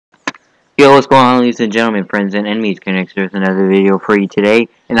Yo, what's going on, ladies and gentlemen, friends and enemies? Connects. There's another video for you today,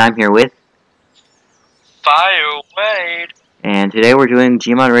 and I'm here with Fire Wade. And today we're doing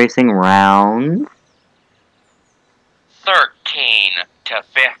Gmod Racing round 13 to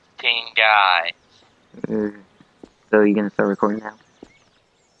 15 guys. So you gonna start recording now?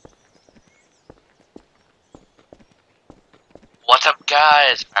 What's up,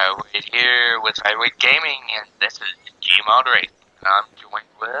 guys? Fire Wade here with Fire Wade Gaming, and this is Gmod Racing. And I'm joined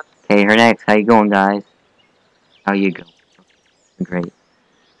with. Okay, her next. How you going, guys? How you going? Great.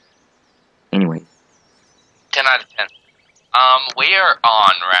 Anyways. 10 out of 10. We are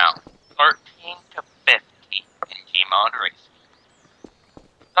on round 13 to 50 in Gmod Racing.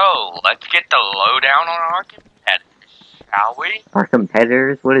 So, let's get the lowdown on our competitors, shall we? Our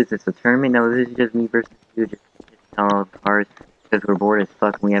competitors? What is this, a tournament? No, this is just me versus you, just all cars, because we're bored as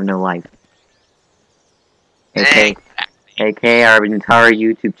fuck and we have no life. Okay. AK our entire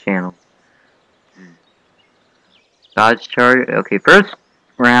YouTube channel. Dodge Charger. Okay, first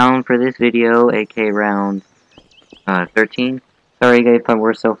round for this video, AK round 13. Sorry guys if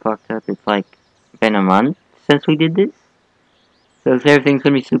we're so fucked up. It's like been a month since we did this. So everything's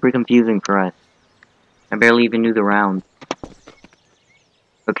gonna be super confusing for us. I barely even knew the round.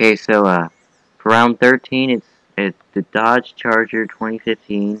 Okay, so for round 13 it's the Dodge Charger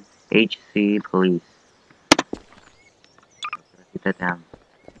 2015 HC Police. Get that down.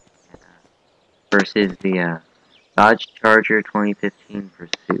 Versus the Dodge Charger 2015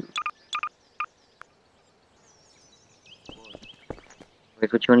 Pursuit.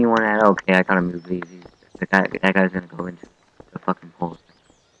 Wait, which one you want to add? Okay, I gotta move these. That guy's gonna go into the fucking pole.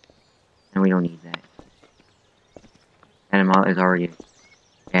 And we don't need that. Animal is already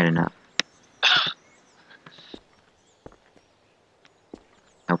bad enough.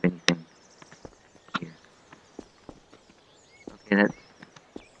 Help anything. Here. Okay, that's...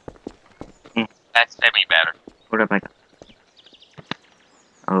 That's semi-better. What up, I got?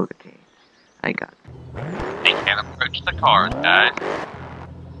 Okay, I got it. They can't approach the cars, guys.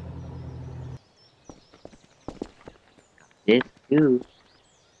 This too.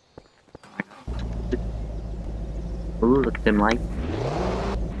 Ooh, look at them lights.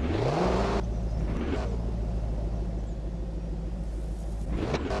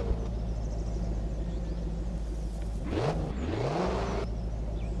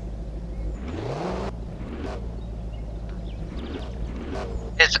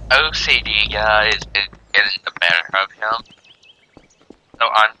 His OCD, guys, is getting the better of him. So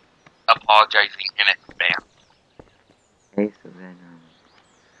I'm apologizing in advance. Okay, so then,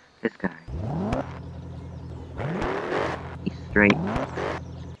 this guy. He's straight.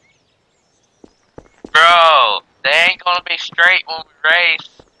 Bro, they ain't gonna be straight when we race.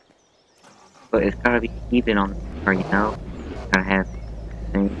 But it's gotta be even on the car, you know? Gotta have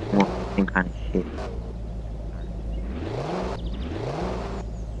the same kind of shit.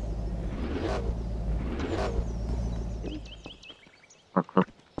 Or close.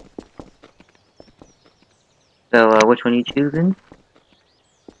 So, which one are you choosing?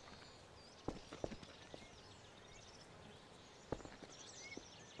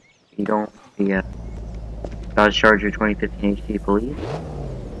 You don't the Dodge Charger 2015 HT Police?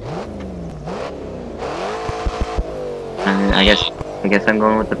 And I guess I'm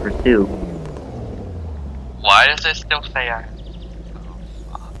going with the Pursuit. Why does it still say I... Oh,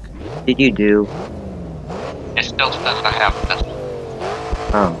 fuck. Did you do? It still says I have this.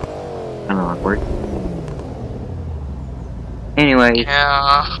 Oh. Kinda awkward. Anyways.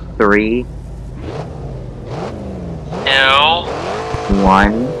 Yeah. 3, 2,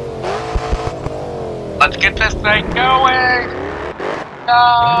 1. Let's get this thing going! No!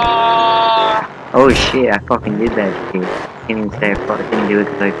 Oh shit, I fucking did that shit. Can't even say I didn't do it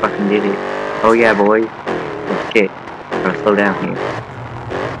because I fucking did it. Oh yeah, boys. Oh shit. Gotta slow down here.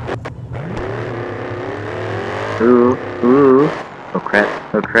 Ooh. Oh crap,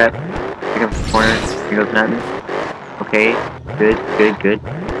 oh crap. Here comes the corner. Here goes nothing. Okay, good.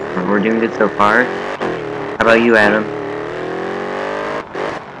 We're doing good so far. How about you, Adam?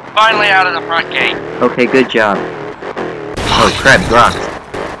 Finally out of the front gate. Okay, good job. Oh crap, rocks.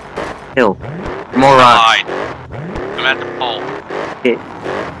 Hill. More rocks. Fine. I'm at the pole. Shit.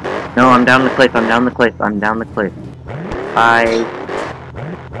 No, I'm down the cliff, I'm down the cliff.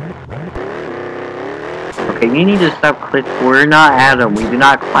 Okay, you need to stop cliff. We're not Adam, we do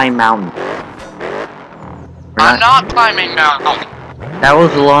not climb mountains. I'm not climbing mountains. That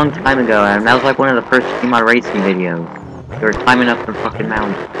was a long time ago, Adam. That was like one of the first Gmod Racing videos. They were climbing up the fucking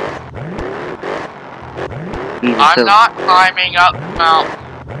mountain. Jesus, I'm not climbing up the mountain.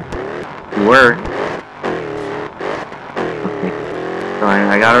 You were. Okay. So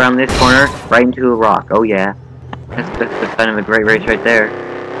I got around this corner, right into a rock. Oh yeah. That's kind of a great race right there.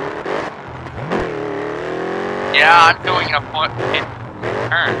 Yeah, I'm doing a foot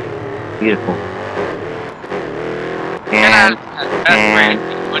turn. Beautiful. And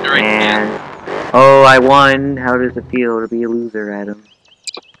oh, I won. How does it feel to be a loser, Adam?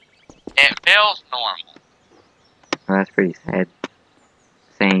 It feels normal. Oh, that's pretty sad.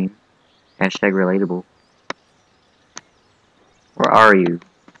 Same. Hashtag relatable. Where are you?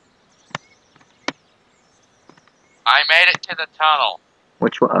 I made it to the tunnel.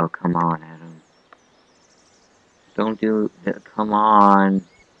 Which one? Oh, come on, Adam. Don't do that. Come on.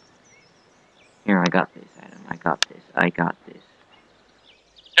 Here, I got this, Adam. I got this. I got this.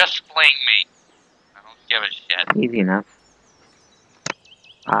 Just fling me. I don't give a shit. Easy enough.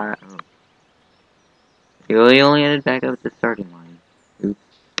 Oh. You only ended back up at the starting line. Oops.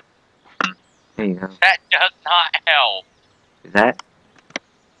 There you go. That does not help. Is that?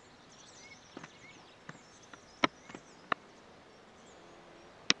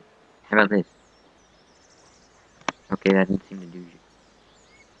 How about this? Okay, that didn't seem to do shit.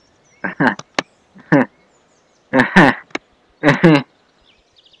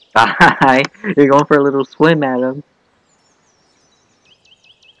 Bye! You're going for a little swim, Adam.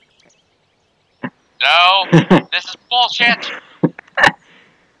 No, this is bullshit.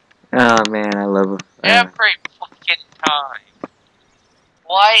 Oh man, I love it. Every fucking time.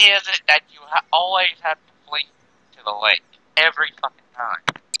 Why is it that you always have to fling to the lake? Every fucking time.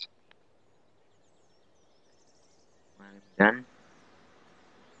 Done?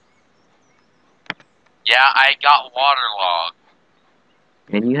 Yeah, I got waterlogged.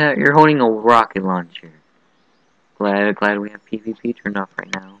 And you're holding a rocket launcher. Glad we have PvP turned off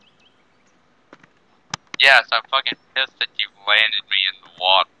right now. Yes, I'm fucking pissed that you landed me in the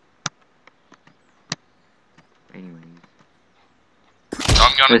water. Anyways. So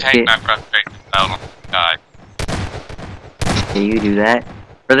I'm gonna take my frustration out on the sky. Okay, you do that.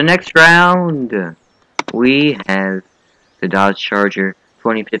 For the next round, we have the Dodge Charger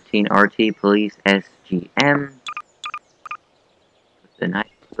 2015 RT Police SGM. With the nice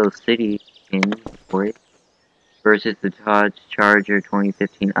little city in for it. Versus the Dodge Charger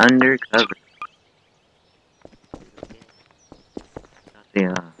 2015 Undercover.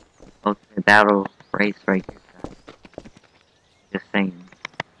 The ultimate battle race right here, guys. Just saying.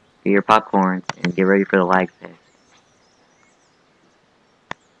 Get your popcorn and get ready for the lag fest.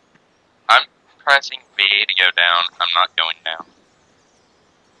 I'm pressing B to go down. I'm not going down.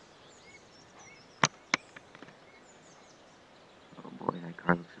 Oh boy, that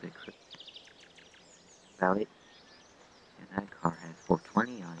car looks a bit crazy. About it. And that car has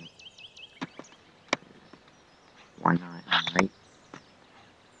 420 on it. Why not? Right?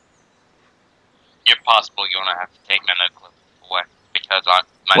 You're possibly gonna have to take my no clip away because my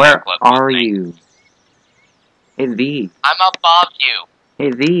Where no clip. are you? Hey V. I'm above you.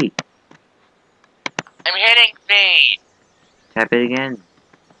 Hey V. I'm hitting V. Tap it again.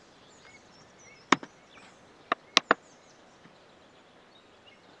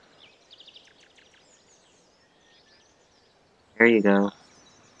 There you go.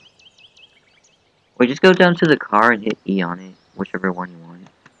 Wait, just go down to the car and hit E on it, whichever one you want.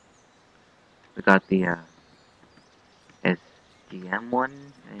 We got the SGM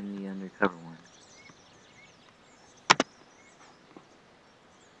one and the undercover one.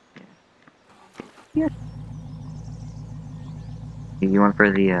 Yeah. You want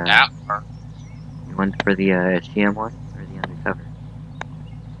for the you went for the SGM one or the undercover?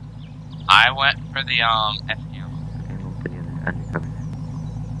 I went for the SGM. Okay, we'll for the undercover.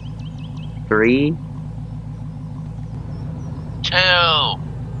 3, 2.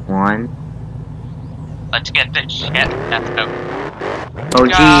 1. Let's get this shit. Let's go. Oh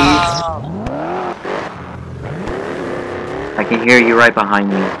geez. I can hear you right behind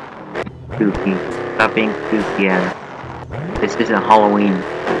me. Spooky. Stop being spooky, Adam. This isn't Halloween.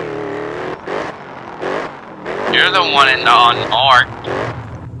 You're the one in the unmarked.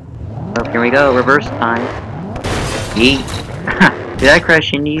 Oh, here we go. Reverse time. Yeet. Did I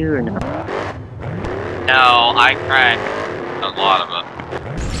crash into you or no? No, I crashed a lot of it.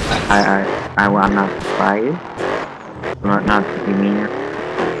 I'm not surprised. Not to be meaner.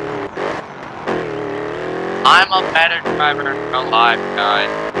 I'm a better driver in real life, guys.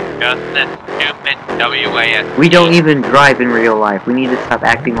 Just this stupid WAS. We don't even drive in real life. We need to stop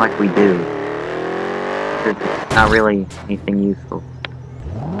acting like we do. It's not really anything useful.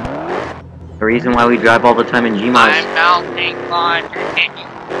 The reason why we drive all the time in Gmod. I'm mounting climbing.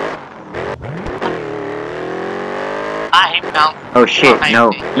 I'm mounting. Oh shit!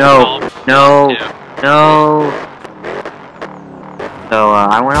 No! So,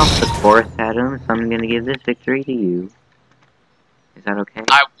 I went off the course, Adam, so I'm gonna give this victory to you. Is that okay?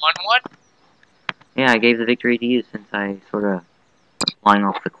 I won one? Yeah, I gave the victory to you since I sort of flying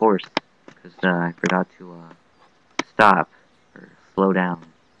off the course. Because, I forgot to, stop. Or slow down.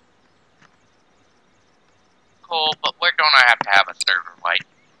 Cool, but we're gonna have a server, right?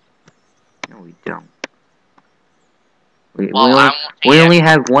 No, we don't. We Well, only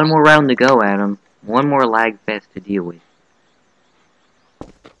have one more round to go, Adam. One more lag fest to deal with.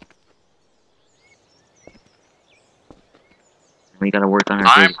 We gotta work on our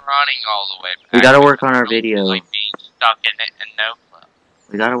I'm video. running all the way back. We gotta work on our video. Really being stuck in it and no flow.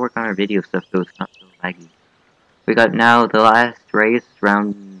 We gotta work on our video stuff so it's not so laggy. We got now the last race,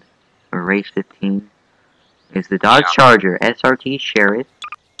 round, or race 15, is the Dodge Charger SRT Sheriff.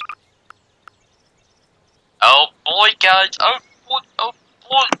 Oh boy, guys! Oh boy! Oh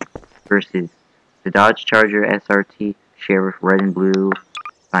boy! Versus the Dodge Charger SRT Sheriff Red and Blue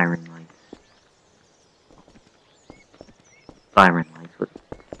Siren Lights. Siren Lights.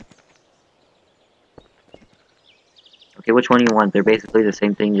 Okay, which one do you want? They're basically the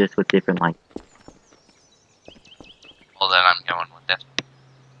same thing, just with different lights. Well, then I'm going with this.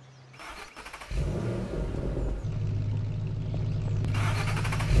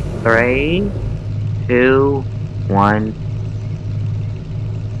 3, 2, 1.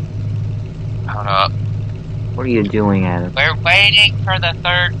 Hold up. What are you doing, Adam? We're waiting for the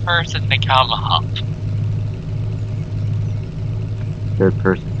third person to come up. Third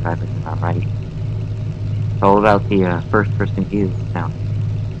person drivers, am I right? It's all about the first person view now.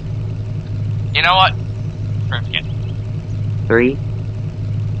 You know what? Forget it. 3,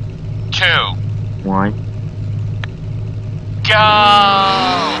 2, 1. go!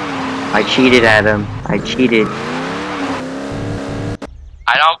 I cheated, Adam. I cheated.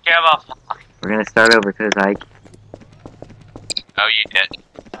 I don't give a fuck. We're gonna start over because Oh, you did.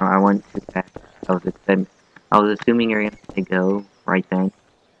 I went too fast. I was assuming you're gonna say go right then.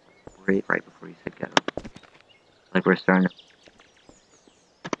 Right before you said go. Like we're starting.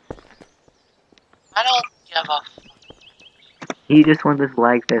 I don't give a fuck. You just want this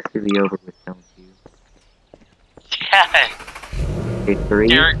lag fest to be over with, don't you? Yes. Okay, 3,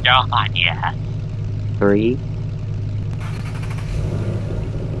 Dear God, yes. 3,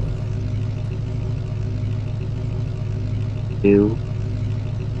 2,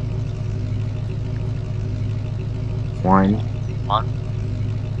 1.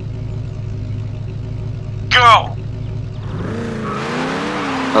 Go!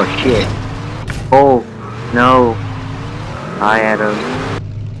 Oh shit. Oh, no. Hi, Adam.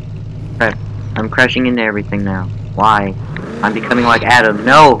 Crap. I'm crashing into everything now. Why? I'm becoming like Adam.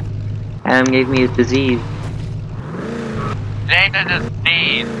 No! Adam gave me his disease. It ain't a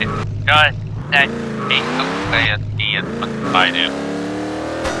disease, it's just that ASD is what I do.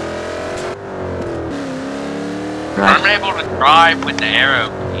 Right. I'm able to drive with the arrow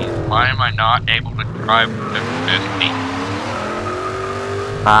keys. Why am I not able to drive with the 50?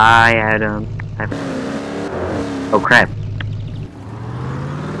 Bye, Adam. Oh crap.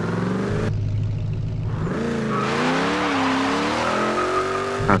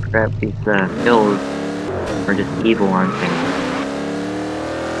 Oh crap, these hills are just evil, aren't they?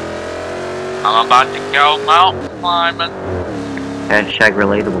 I'm about to go mountain climbing. Hashtag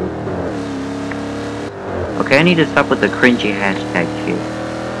relatable. Okay, I need to stop with the cringy hashtag shit.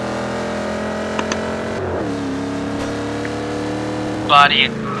 Buddy.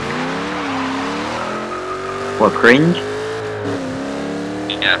 What, cringe?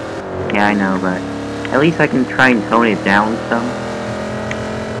 Yeah. Yeah, I know, but at least I can try and tone it down some.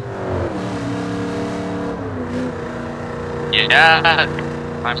 Yeah.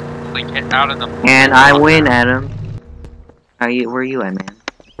 I'm like get out of the. And I win, Adam. Where are you at, man?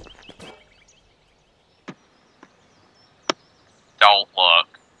 Don't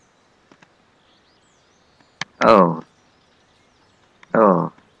look. Oh.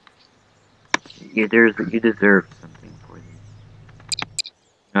 Oh. You deserve something for this. You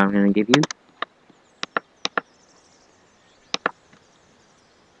know what I'm gonna give you?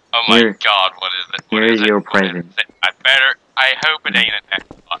 Oh my God, what is it? What Here is is it? your What is present. it? I hope it ain't an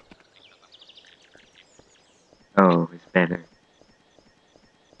Xbox. Oh, it's better.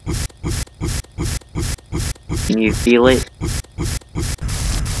 Can you feel it?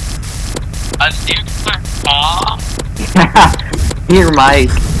 A new bomb? Your mic.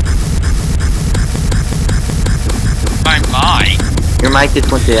 My mic? Your mic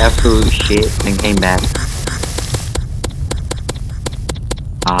just went to absolute shit and came back.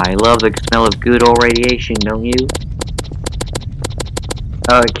 I love the smell of good old radiation, don't you?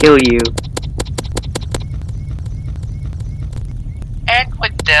 Kill you.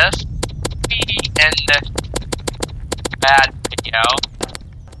 this, we end this bad video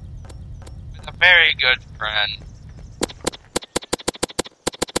with a very good friend.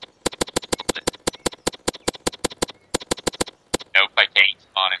 Nope, I can't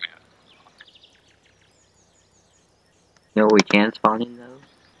spawn him out. You know we can spawn in though?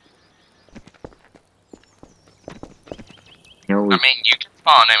 You know we I mean, you can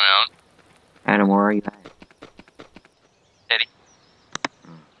spawn him out. Adam, where are you at? City.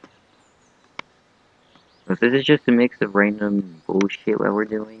 So this is just a mix of random bullshit that we're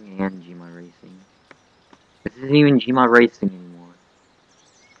doing and Gmod racing. This isn't even Gmod racing anymore.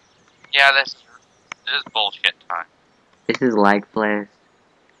 Yeah, this is bullshit time. This is lag flash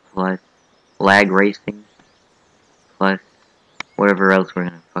plus lag racing plus whatever else we're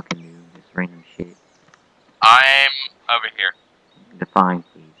gonna fucking do. Just random shit. I'm over here. Define,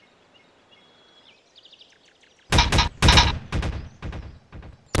 please.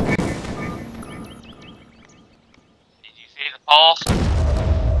 Did you see the pulse?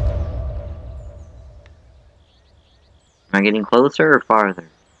 Am I getting closer or farther?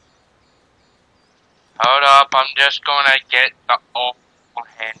 Hold up, I'm just gonna get the old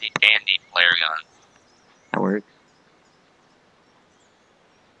handy dandy flare gun. That works.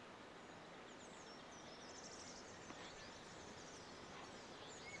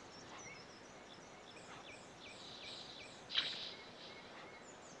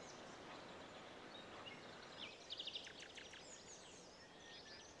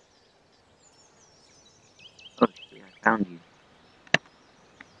 Oh shit, I found you.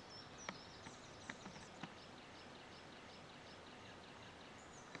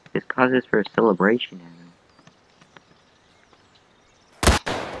 This causes for a celebration, Adam.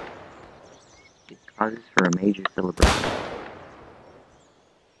 This causes for a major celebration.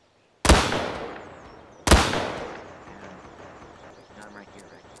 No, I'm right here,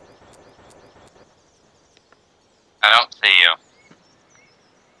 right? I don't see you.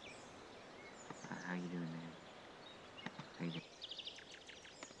 How you doing, man? How you doing?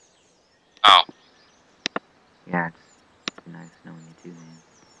 Oh. Yeah, it's nice knowing you too, man.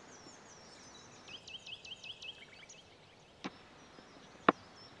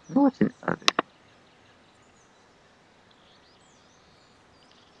 Oh, what's an other?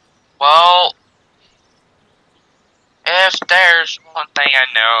 Well, if there's one thing I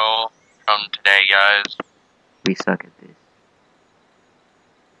know from today, guys. We suck at this.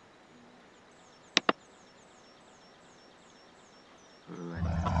 Ooh,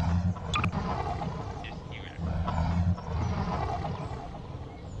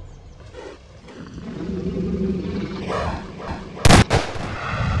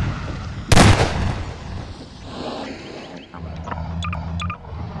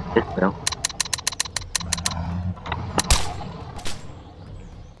 this will.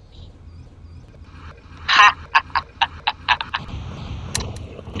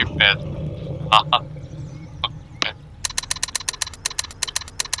 You're pissed.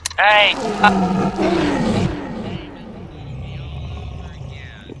 Hey!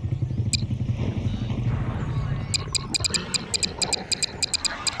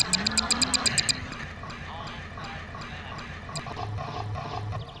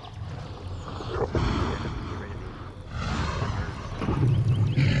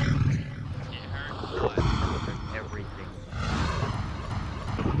 Everything.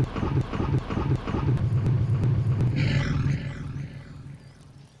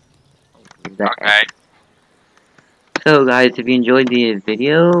 Okay. So guys, if you enjoyed the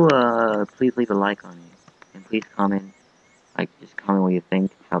video, please leave a like on it. And please comment, just comment what you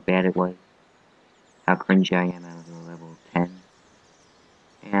think, how bad it was, how cringy I am out of the level 10.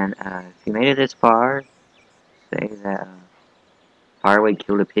 And, if you made it this far, say that, Fireway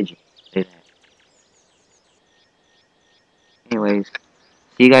killed a pigeon. Say that. Anyways,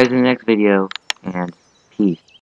 see you guys in the next video, and peace.